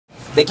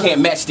They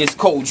can't match this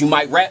code. You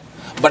might rap,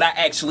 but I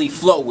actually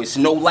flow. It's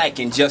no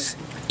lacking, just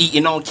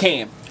eating on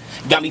cam.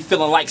 Got me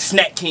feeling like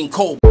Snack King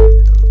Cole.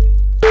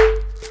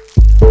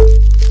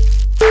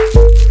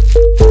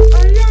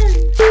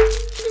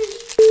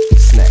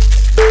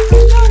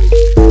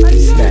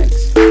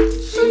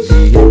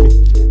 SNAXX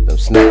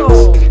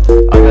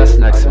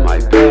in my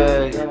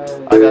bag.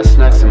 I got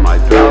SNAXX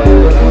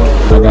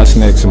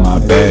in my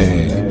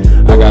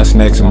bag. I got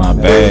SNAXX in my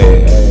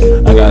bag.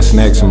 I got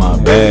SNAXX in my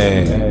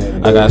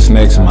bag. I got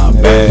SNAXX in my bag. I got SNAXX in my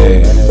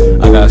bag.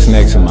 I got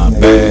SNAXX in my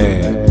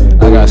bag.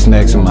 I got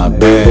SNAXX in my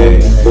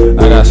bag.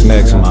 I got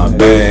SNAXX in my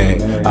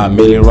bag. I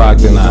million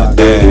rocked and I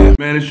dab.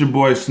 Man, it's your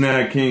boy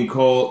Snack King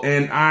Cole,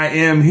 and I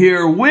am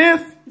here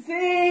with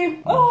Z.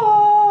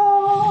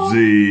 Oh.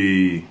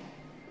 Z.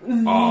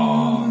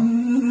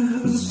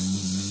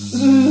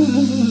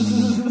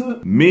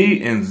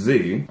 Me and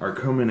Z are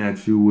coming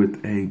at you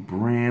with a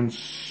brand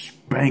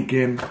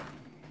spanking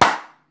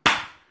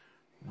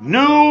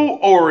new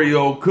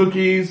Oreo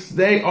cookies.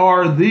 They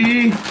are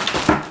the...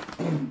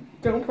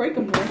 Don't break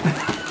them, man.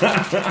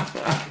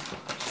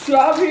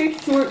 Strawberry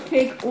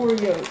Shortcake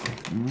Oreos.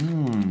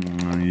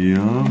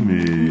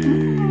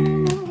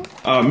 Yummy.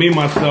 Me,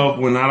 myself,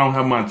 when I don't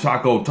have my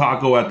Choco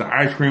Taco at the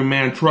ice cream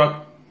man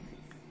truck,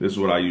 this is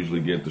what I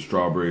usually get, the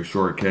strawberry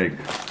shortcake.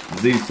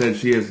 Z said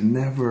she has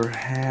never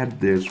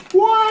had this.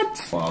 What?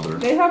 Father.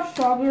 They have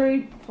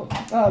strawberry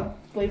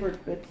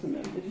flavored bits in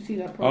them. Did you see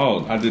that part?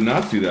 Oh, I did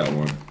not see that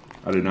one.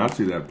 I did not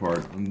see that part.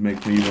 It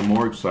makes me even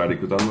more excited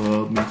because I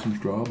love me some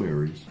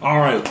strawberries. All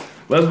right,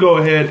 let's go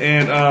ahead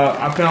and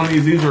I found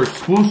these. These are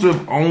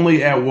exclusive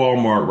only at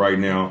Walmart right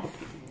now.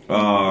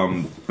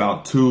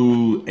 About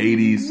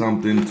 $2.80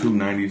 something,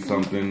 $2.90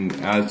 something.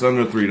 It's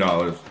under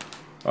 $3.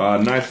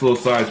 Nice little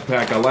size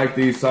pack. I like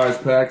these size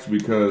packs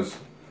because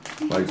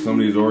like some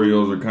of these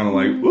Oreos are kind of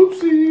like,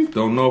 oopsie.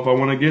 Don't know if I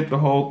want to get the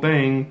whole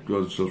thing.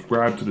 Go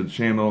subscribe to the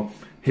channel.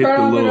 Hit Turn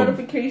the on little the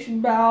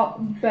notification bell.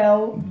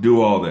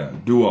 Do all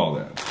that. Do all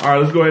that. All right,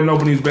 let's go ahead and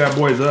open these bad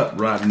boys up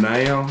right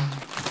now.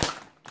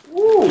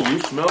 Ooh,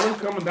 you smell them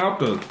coming out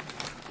the...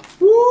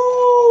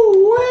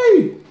 Ooh,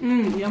 wait.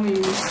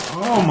 Yummy.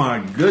 Oh my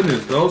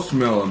goodness, those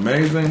smell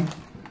amazing.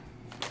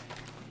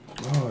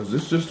 Oh, is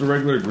this just a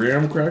regular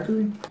graham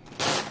cracker?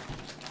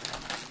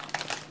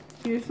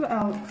 Here's the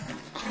Alex.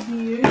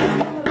 Here's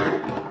the...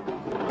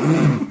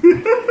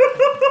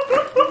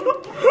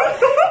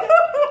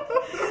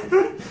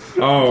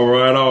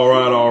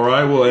 All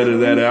right. We'll edit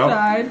that out.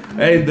 Inside.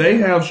 Hey, they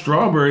have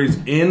strawberries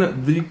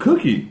in the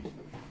cookie.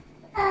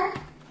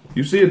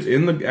 You see it's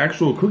in the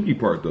actual cookie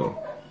part, though.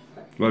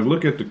 Like,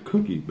 look at the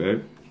cookie,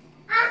 babe.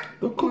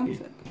 The cookie.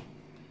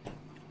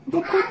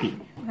 The cookie.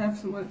 Have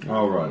some more.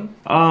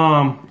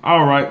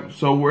 All right.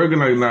 So we're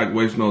gonna not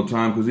waste no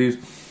time because these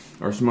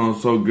are smelling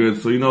so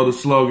good. So you know the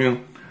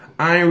slogan.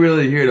 I ain't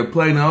really here to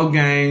play no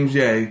games,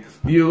 yeah.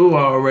 You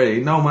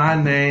already know my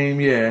name,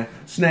 yeah.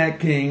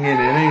 Snack King and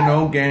it ain't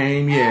no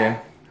game,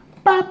 yeah.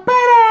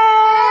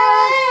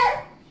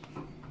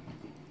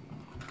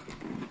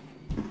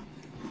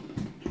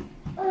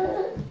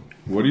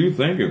 What are you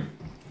thinking?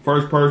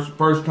 First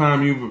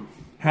time you've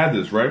had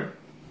this, right?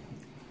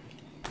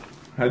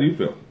 How do you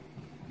feel?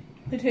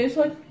 It tastes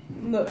like,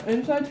 the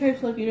inside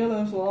tastes like, you know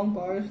those long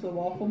bars, the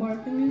waffle bar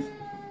thingies?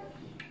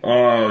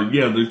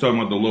 Yeah, they're talking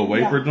about the little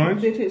wafer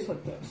joints? They taste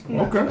like this.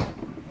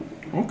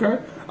 Okay.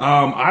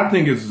 I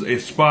think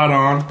it's spot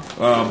on.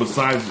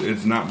 Besides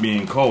it's not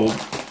being cold,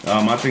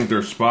 I think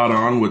they're spot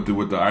on with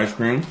the ice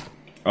cream.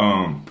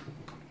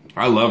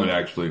 I love it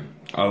actually.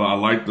 I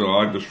like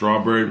the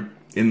strawberry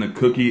in the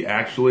cookie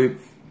actually.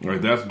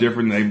 Right, that's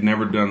different. They've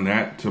never done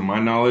that to my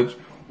knowledge.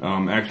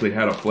 Actually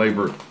had a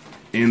flavor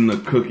in the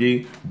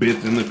cookie,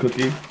 bits in the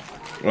cookie.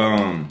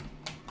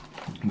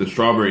 The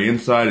strawberry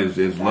inside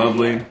is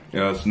lovely.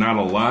 It's not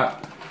a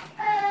lot.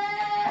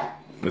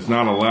 It's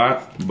not a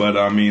lot, but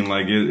I mean,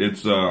 like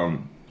it's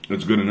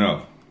good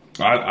enough.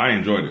 I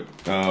enjoyed it.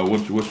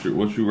 What's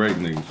you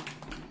rating these?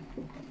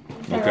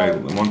 Okay,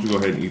 why don't you go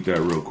ahead and eat that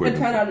real quick? A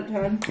 10 out of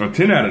 10. A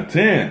 10 out of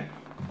 10.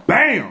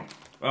 Bam!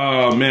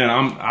 Man,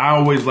 I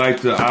always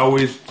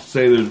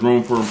say there's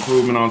room for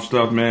improvement on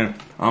stuff, man.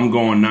 I'm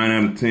going 9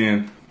 out of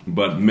 10,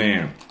 but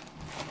man,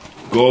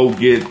 go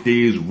get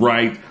these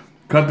right.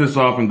 Cut this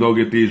off and go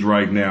get these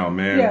right now,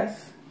 man.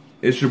 Yes.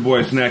 It's your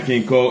boy Snack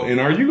King Cole, and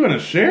are you gonna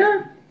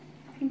share?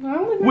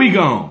 We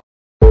gone.